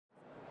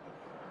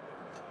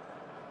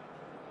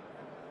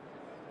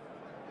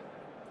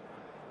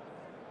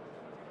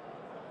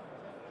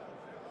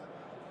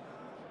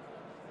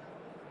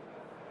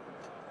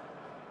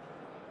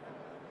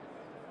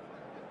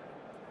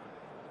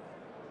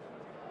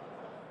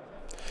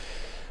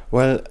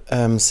Well,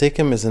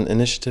 Sekem is an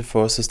initiative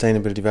for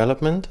sustainable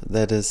development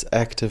that is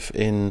active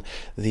in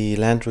the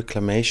land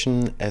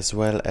reclamation as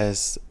well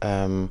as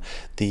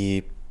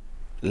the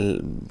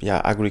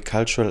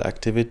agricultural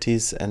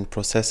activities and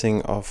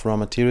processing of raw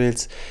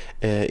materials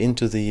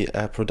into the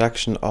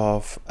production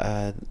of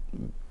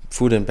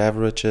food and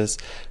beverages,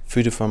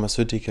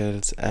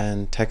 phytopharmaceuticals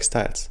and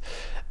textiles.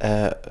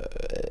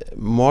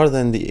 More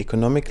than the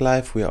economic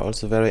life, we are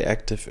also very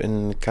active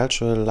in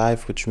cultural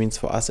life, which means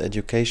for us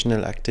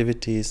educational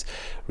activities,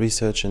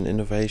 research and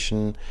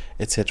innovation,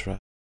 etc.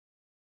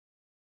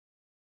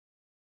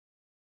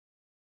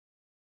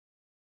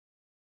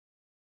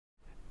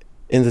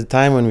 In the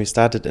time when we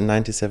started in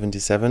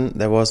 1977,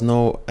 there was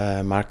no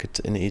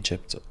market in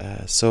Egypt.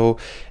 So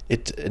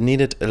it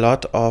needed a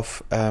lot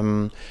of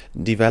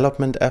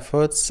development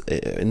efforts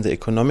in the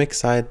economic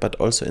side, but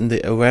also in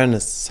the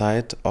awareness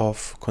side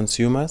of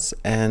consumers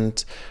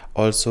and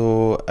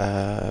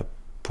also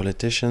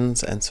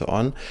politicians and so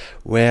on,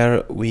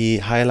 where we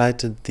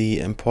highlighted the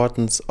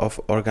importance of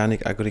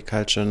organic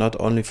agriculture not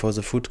only for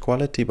the food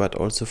quality but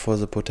also for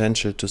the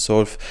potential to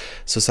solve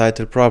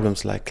societal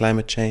problems like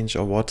climate change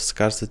or water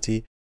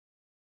scarcity.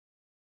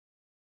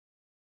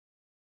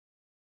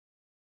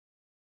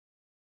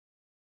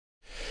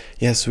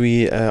 Yes,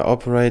 we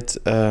operate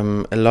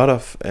a lot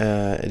of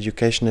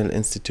educational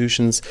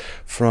institutions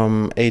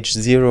from age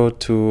 0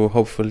 to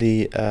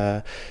hopefully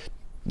the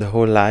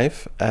whole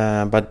life,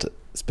 but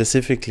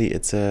specifically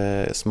it's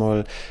a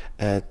small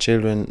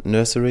children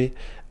nursery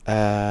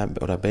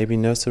or a baby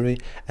nursery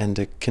and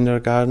a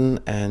kindergarten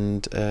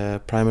and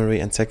primary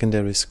and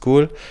secondary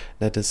school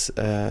that is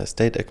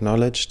state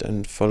acknowledged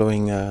and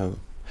following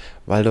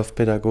Waldorf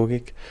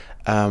Pädagogik.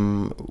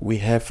 We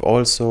have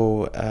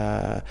also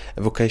a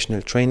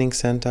vocational training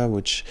center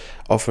which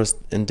offers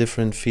in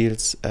different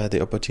fields the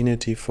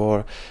opportunity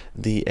for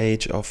the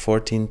age of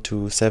 14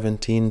 to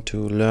 17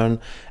 to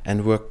learn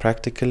and work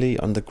practically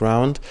on the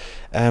ground.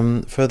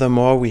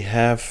 Furthermore, we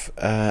have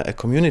a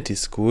community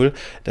school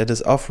that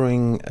is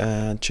offering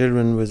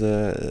children with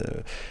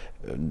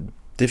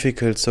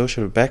difficult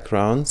social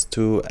backgrounds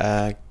to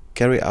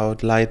carry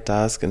out light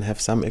tasks and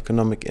have some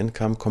economic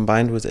income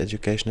combined with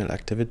educational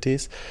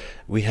activities.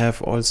 We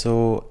have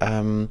also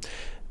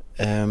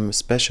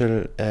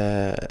special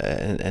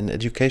an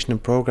educational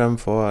program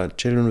for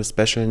children with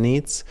special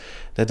needs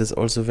that is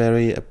also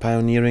very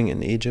pioneering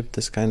in Egypt,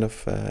 this kind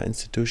of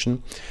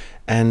institution.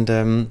 And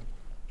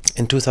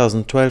in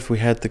 2012 we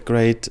had the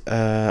great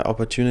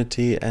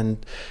opportunity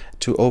and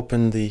to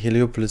open the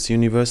Heliopolis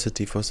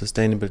University for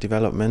Sustainable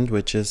Development,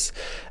 which is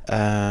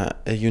a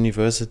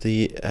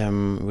university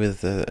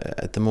with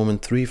at the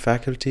moment 3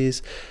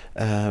 faculties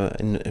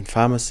in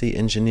pharmacy,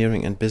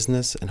 engineering and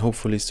business, and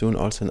hopefully soon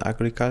also in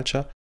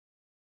agriculture.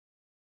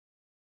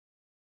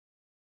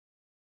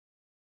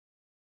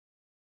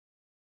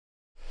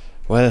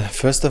 Well,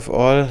 first of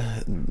all,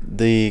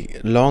 the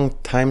long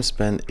time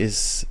span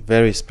is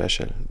very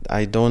special.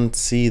 I don't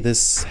see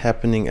this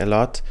happening a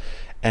lot,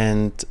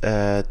 and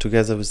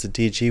together with the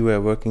DG we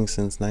are working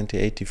since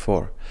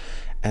 1984.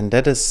 And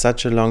that is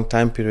such a long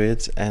time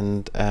period,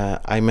 and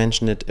I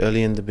mentioned it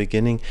early in the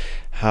beginning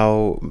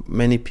how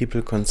many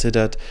people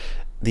considered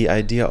the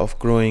idea of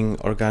growing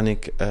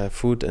organic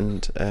food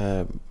and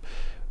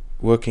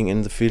working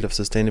in the field of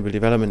sustainable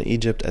development in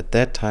Egypt at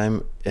that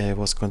time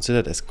was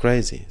considered as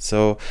crazy.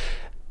 So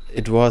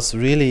it was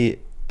really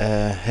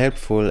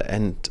helpful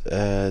and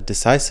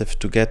decisive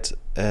to get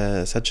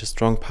such a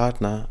strong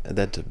partner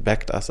that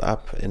backed us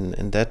up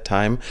in that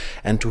time,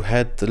 and to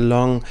have the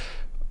long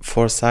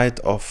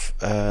foresight of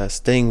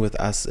staying with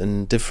us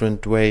in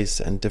different ways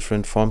and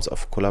different forms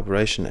of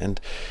collaboration. And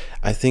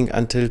I think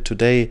until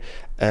today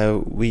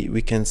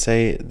we can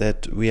say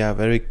that we are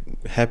very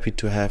happy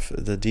to have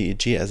the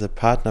DEG as a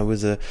partner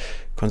with a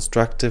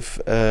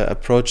constructive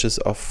approaches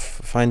of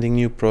finding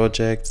new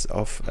projects,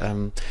 of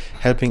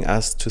helping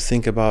us to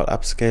think about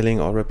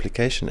upscaling or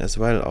replication as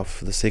well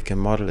of the Sekem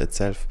model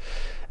itself.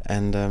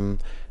 And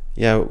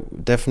yeah,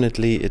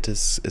 definitely it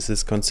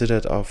is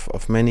considered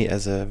of many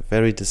as a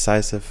very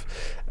decisive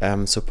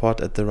support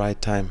at the right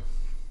time.